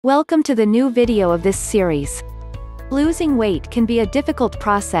Welcome to the new video of this series. Losing weight can be a difficult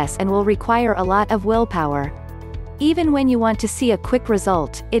process and will require a lot of willpower. Even when you want to see a quick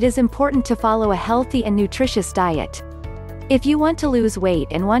result, it is important to follow a healthy and nutritious diet. If you want to lose weight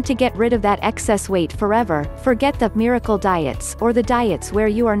and want to get rid of that excess weight forever, forget the miracle diets or the diets where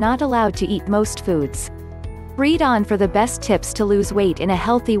you are not allowed to eat most foods. Read on for the best tips to lose weight in a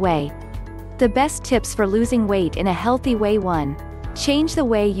healthy way. The best tips for losing weight in a healthy way. 1. Change the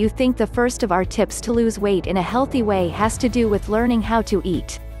way you think. The first of our tips to lose weight in a healthy way has to do with learning how to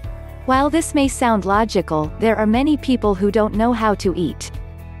eat. While this may sound logical, there are many people who don't know how to eat.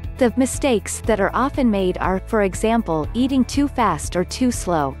 The mistakes that are often made are, for example, eating too fast or too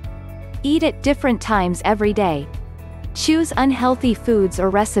slow. Eat at different times every day. Choose unhealthy foods or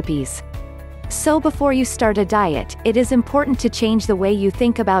recipes. So before you start a diet, it is important to change the way you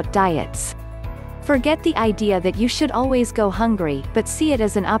think about diets. Forget the idea that you should always go hungry, but see it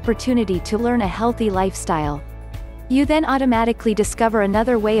as an opportunity to learn a healthy lifestyle. You then automatically discover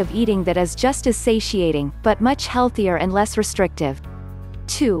another way of eating that is just as satiating, but much healthier and less restrictive.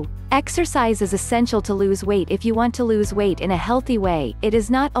 2. Exercise is essential to lose weight. If you want to lose weight in a healthy way, it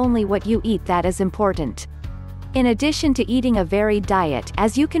is not only what you eat that is important. In addition to eating a varied diet,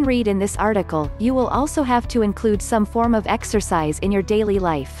 as you can read in this article, you will also have to include some form of exercise in your daily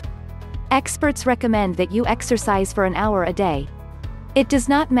life. Experts recommend that you exercise for an hour a day. It does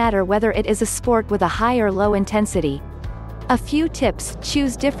not matter whether it is a sport with a high or low intensity. A few tips: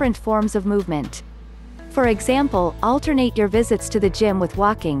 choose different forms of movement. For example, alternate your visits to the gym with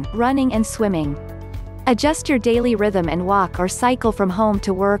walking, running and swimming. Adjust your daily rhythm and walk or cycle from home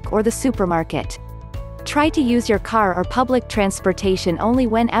to work or the supermarket. Try to use your car or public transportation only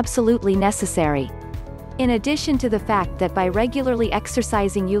when absolutely necessary. In addition to the fact that by regularly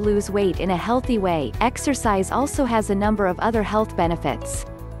exercising you lose weight in a healthy way, exercise also has a number of other health benefits.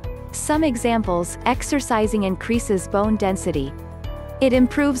 Some examples: exercising increases bone density. It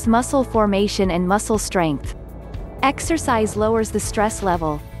improves muscle formation and muscle strength. Exercise lowers the stress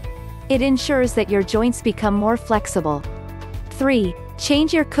level. It ensures that your joints become more flexible. 3.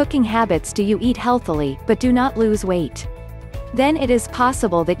 Change your cooking habits. Do you eat healthily, but do not lose weight? Then it is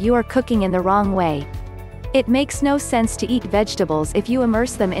possible that you are cooking in the wrong way. It makes no sense to eat vegetables if you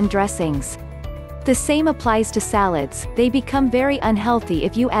immerse them in dressings. The same applies to salads. They become very unhealthy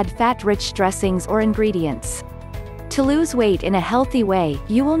if you add fat-rich dressings or ingredients. To lose weight in a healthy way,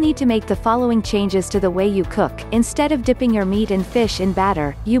 you will need to make the following changes to the way you cook. Instead of dipping your meat and fish in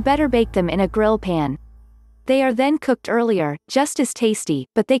batter, you better bake them in a grill pan. They are then cooked earlier, just as tasty,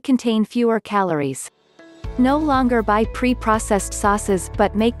 but they contain fewer calories. No longer buy pre-processed sauces,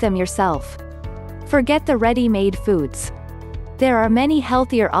 but make them yourself. Forget the ready-made foods. There are many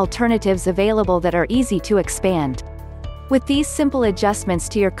healthier alternatives available that are easy to expand. With these simple adjustments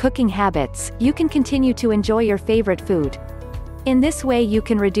to your cooking habits, you can continue to enjoy your favorite food. In this way you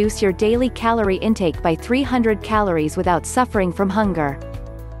can reduce your daily calorie intake by 300 calories without suffering from hunger.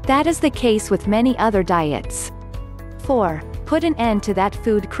 That is the case with many other diets. 4. Put an end to that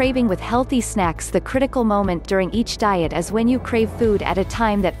food craving with healthy snacks. The critical moment during each diet is when you crave food at a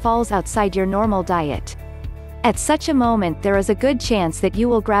time that falls outside your normal diet. At such a moment there is a good chance that you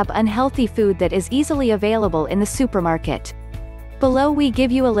will grab unhealthy food that is easily available in the supermarket. Below we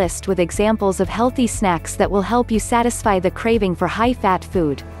give you a list with examples of healthy snacks that will help you satisfy the craving for high-fat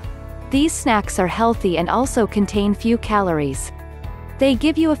food. These snacks are healthy and also contain few calories. They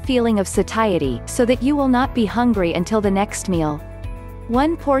give you a feeling of satiety, so that you will not be hungry until the next meal.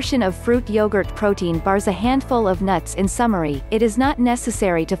 1 portion of fruit yogurt, protein bars, a handful of nuts. In summary, it is not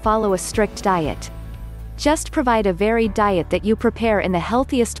necessary to follow a strict diet. Just provide a varied diet that you prepare in the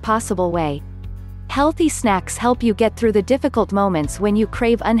healthiest possible way. Healthy snacks help you get through the difficult moments when you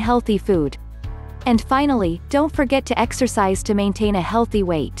crave unhealthy food. And finally, don't forget to exercise to maintain a healthy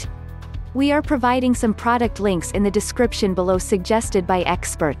weight. We are providing some product links in the description below suggested by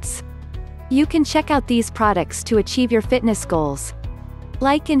experts. You can check out these products to achieve your fitness goals.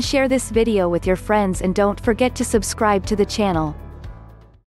 Like and share this video with your friends and don't forget to subscribe to the channel.